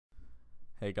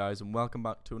Hey guys, and welcome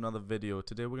back to another video.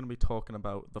 Today we're going to be talking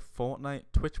about the Fortnite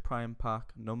Twitch Prime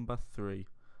Pack number 3.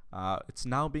 It's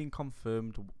now being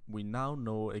confirmed. We now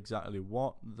know exactly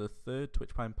what the third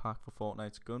Twitch Prime Pack for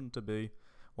Fortnite's going to be,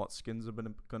 what skins are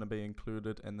going to be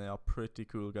included, and they are pretty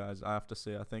cool, guys. I have to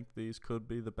say, I think these could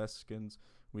be the best skins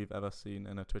we've ever seen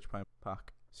in a Twitch Prime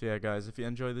Pack. So yeah guys, if you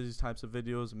enjoy these types of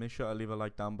videos, make sure to leave a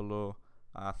like down below.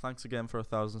 Thanks again for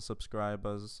 1,000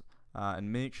 subscribers.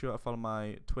 And make sure to follow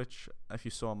my Twitch. If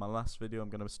you saw my last video, I'm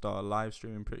going to start live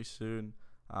streaming pretty soon.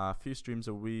 A few streams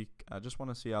a week. I just want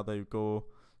to see how they go.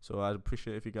 So I'd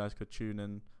appreciate if you guys could tune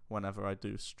in whenever I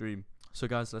do stream. So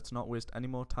guys, let's not waste any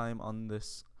more time on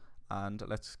this. And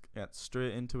let's get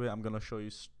straight into it. I'm going to show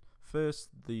you first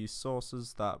the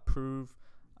sources that prove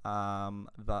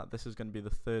that this is going to be the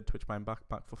third Twitch Prime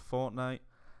backpack for Fortnite.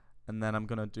 And then I'm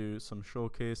going to do some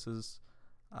showcases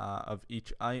of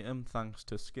each item thanks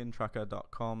to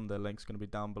skintracker.com. the link's going to be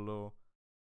down below.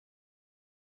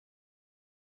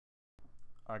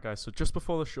 Alright guys, so just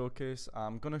before the showcase,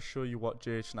 I'm going to show you what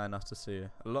JH9 has to say.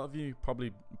 A lot of you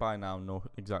probably by now know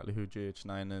exactly who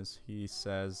JH9 is. He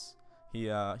says he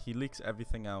leaks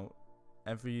everything out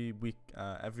every week.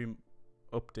 Every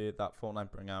update that Fortnite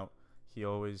bring out, he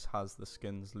always has the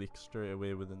skins leak straight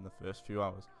away within the first few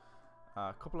hours.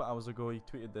 A couple of hours ago he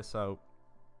tweeted this out,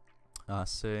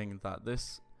 saying that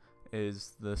this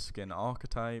is the skin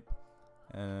archetype,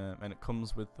 and it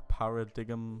comes with the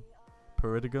Paradigm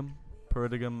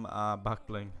back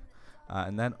bling,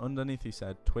 and then underneath he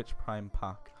said Twitch Prime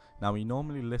Pack. Now he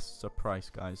normally lists a price,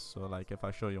 guys, so like if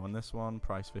I show you on this one,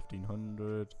 price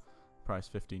 1500, price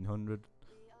 1500,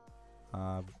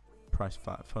 price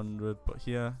 500, but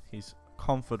here he's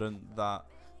confident that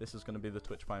this is going to be the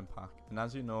Twitch Prime Pack. And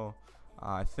as you know,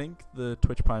 I think the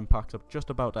Twitch Prime Packs are just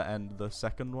about to end the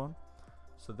second one,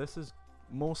 so this is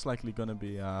most likely going to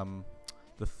be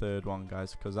the third one,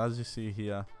 guys, because as you see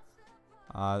here,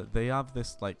 they have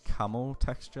this like camo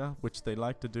texture which they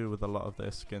like to do with a lot of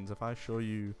their skins. If I show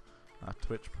you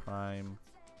Twitch Prime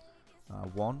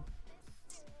 1,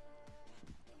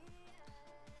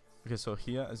 okay, so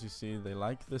here as you see they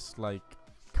like this like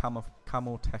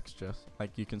camo texture,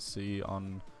 like you can see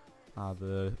on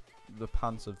the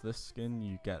pants of this skin.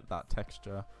 You get that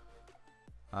texture,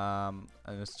 and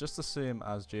it's just the same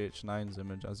as JH9's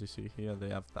image. As you see here, they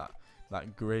have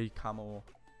that grey camo,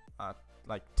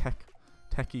 like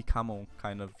techie camo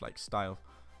kind of like style.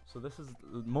 So this is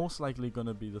most likely going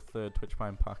to be the third Twitch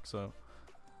Prime Pack. So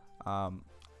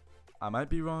I might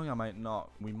be wrong, I might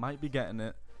not. We might be getting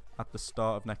it at the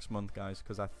start of next month, guys,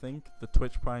 because I think the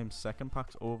Twitch Prime second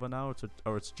pack's over now,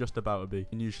 or it's just about to be.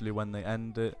 And usually when they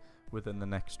end it within the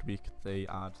next week, they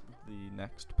add the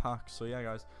next pack. So yeah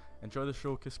guys, enjoy the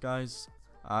showcase, guys,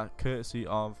 courtesy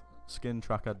of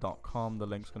skintracker.com. the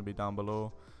link's going to be down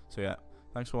below. So yeah,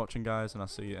 thanks for watching, guys, and I'll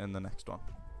see you in the next one.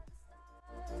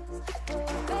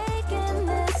 Making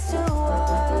this too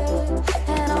hard,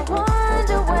 and I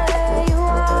wonder where